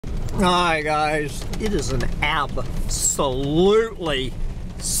Hi guys, it is an absolutely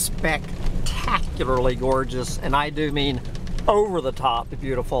spectacularly gorgeous, and I do mean over the top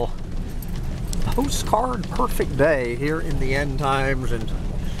beautiful, postcard perfect day here in the end times in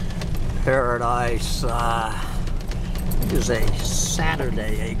paradise. It is a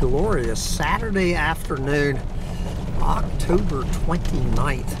Saturday, a glorious Saturday afternoon, October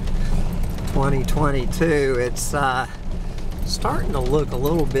 29th, 2022. It's starting to look a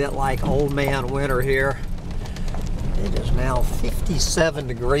little bit like old man winter here. It is now 57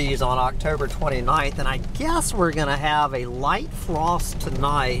 degrees on October 29th, and I guess we're gonna have a light frost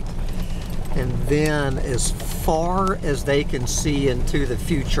tonight, and then as far as they can see into the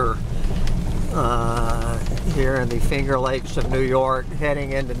future, here in the Finger Lakes of New York,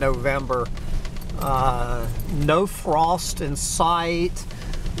 heading into November, no frost in sight.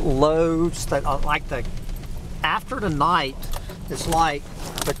 Lows that like after tonight, it's like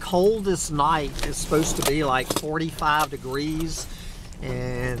the coldest night is supposed to be like 45 degrees,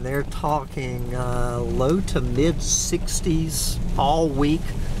 and they're talking low to mid 60s all week,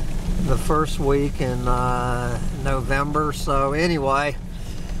 the first week in November. So anyway,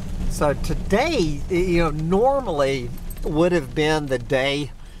 so today, normally would have been the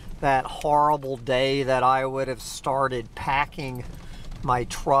day, that horrible day that I would have started packing my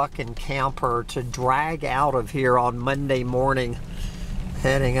truck and camper to drag out of here on Monday morning,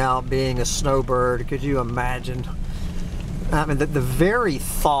 heading out being a snowbird. Could you imagine? I mean, the very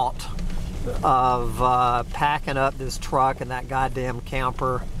thought of packing up this truck and that goddamn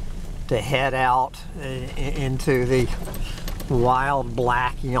camper to head out into the wild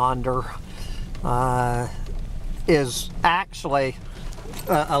black yonder is actually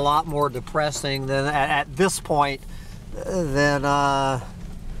a lot more depressing than at this point than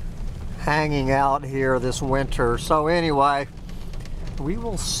hanging out here this winter. So anyway, we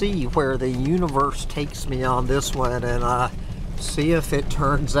will see where the universe takes me on this one, and see if it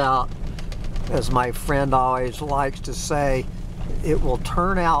turns out, as my friend always likes to say, it will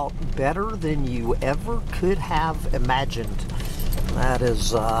turn out better than you ever could have imagined. That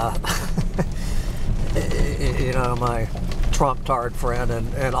is my Trump-tard friend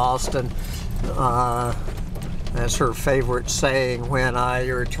in Austin, that's her favorite saying when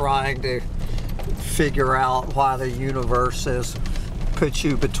you're trying to figure out why the universe has put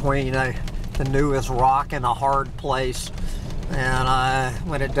you between the newest rock and a hard place. And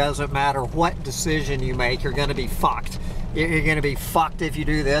when it doesn't matter what decision you make, you're going to be fucked. You're going to be fucked if you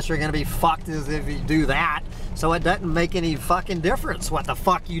do this. You're going to be fucked if you do that. So it doesn't make any fucking difference what the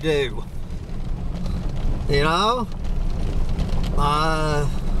fuck you do. You know?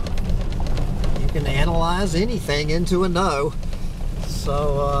 You can analyze anything into a no.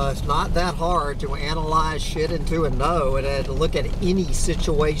 So it's not that hard to analyze shit into a no, and to look at any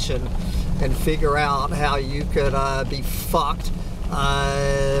situation and figure out how you could be fucked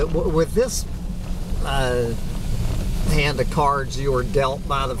with this hand of cards you were dealt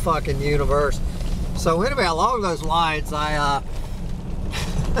by the fucking universe. So anyway, along those lines,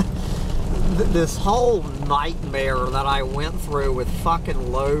 this whole nightmare that I went through with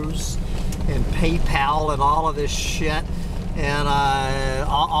fucking Lowe's and PayPal and all of this shit, and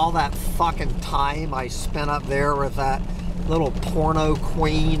all that fucking time I spent up there with that little porno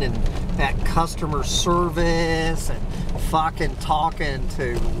queen and that customer service, and fucking talking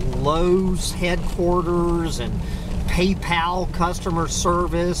to Lowe's headquarters and PayPal customer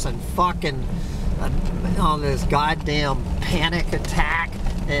service, and fucking on this goddamn panic attack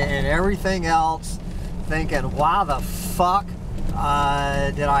and everything else, thinking, why the fuck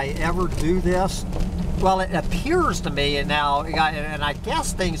did I ever do this? Well, it appears to me, and now, and I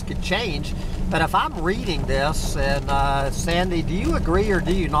guess things could change, but if I'm reading this, and Sandy, do you agree or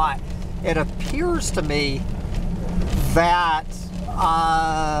do you not? It appears to me that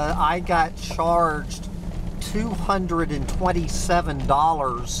I got charged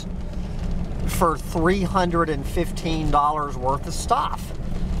 $227 for $315 worth of stuff.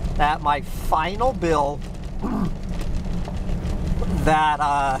 That my final bill that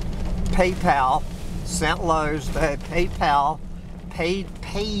PayPal sent Lowe's, that PayPal paid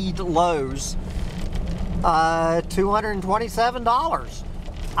Lowe's $227.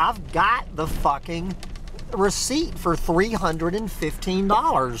 I've got the fucking receipt for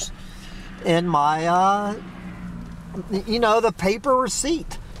 $315 in my the paper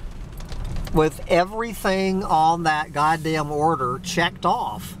receipt with everything on that goddamn order checked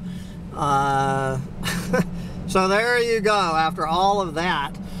off. So there you go. After all of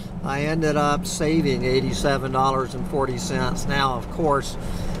that, I ended up saving $87.40. Now, of course,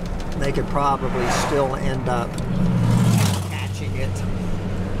 they could probably still end up catching it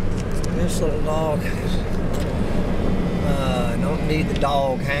This little dog. Don't need the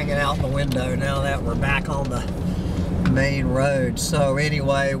dog hanging out the window now that we're back on the main road. So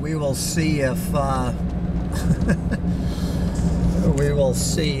anyway, we will see if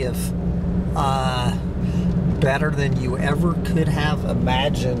better than you ever could have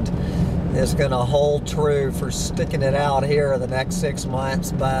imagined is going to hold true for sticking it out here the next 6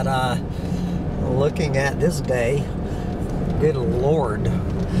 months. But looking at this day, good Lord,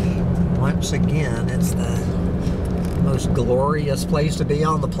 once again, it's the most glorious place to be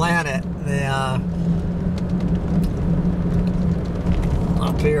on the planet.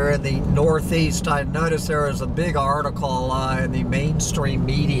 Up here in the Northeast, I noticed there was a big article in the mainstream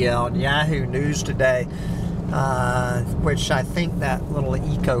media on Yahoo News today, which I think that little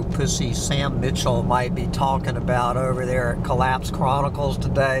eco-pussy Sam Mitchell might be talking about over there at Collapse Chronicles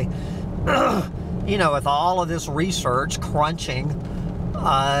today. You know, with all of this research crunching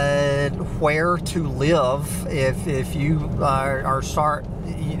where to live, if you are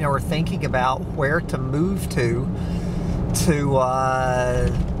thinking about where to move to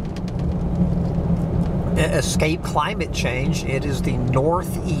escape climate change, it is the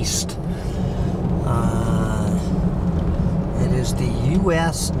Northeast. It is the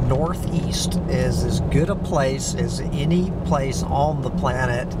U.S. Northeast. Is as good a place as any place on the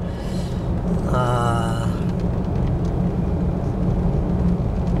planet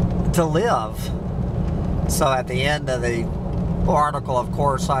to live. So at the end of the article, of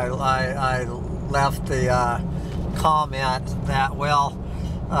course, I left the comment that, well,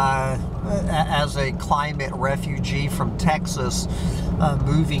 as a climate refugee from Texas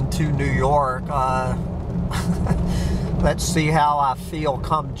moving to New York, let's see how I feel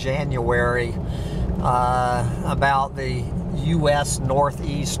come January about the U.S.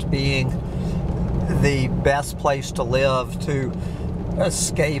 Northeast being the best place to live to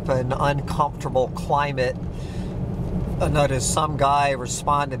escape an uncomfortable climate. I noticed some guy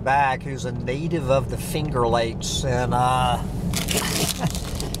responded back who's a native of the Finger Lakes, and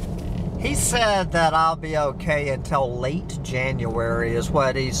he said that I'll be okay until late January is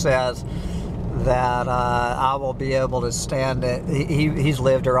what he says, that I will be able to stand it. He's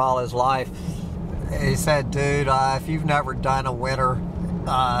lived here all his life. He said, dude, if you've never done a winter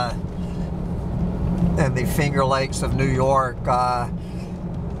in the Finger Lakes of New York,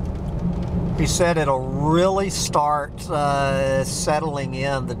 he said it'll really start settling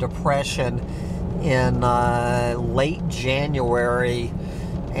in, the depression, in late January,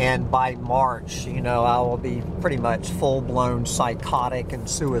 and by March, you know, I will be pretty much full-blown psychotic and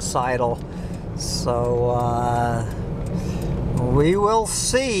suicidal. So we will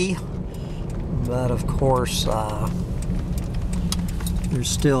see. But of course, there's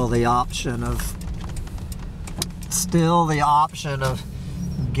still the option of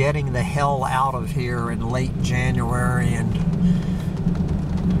getting the hell out of here in late January and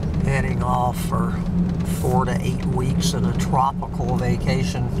heading off for 4 to 8 weeks in a tropical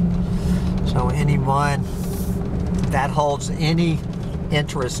vacation. So anyone that holds any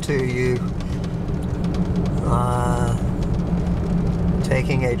interest to you,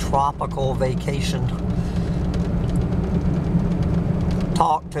 taking a tropical vacation,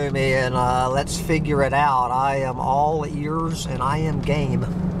 talk to me and let's figure it out. I am all ears and I am game.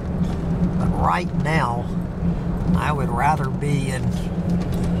 But right now, I would rather be in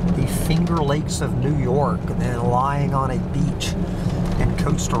the Finger Lakes of New York than lying on a beach in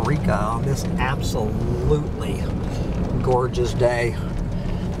Costa Rica on this absolutely gorgeous day.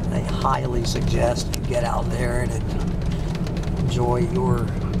 I highly suggest you get out there and enjoy your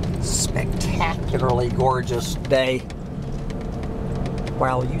spectacularly gorgeous day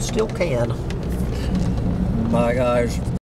while you still can. Bye, guys.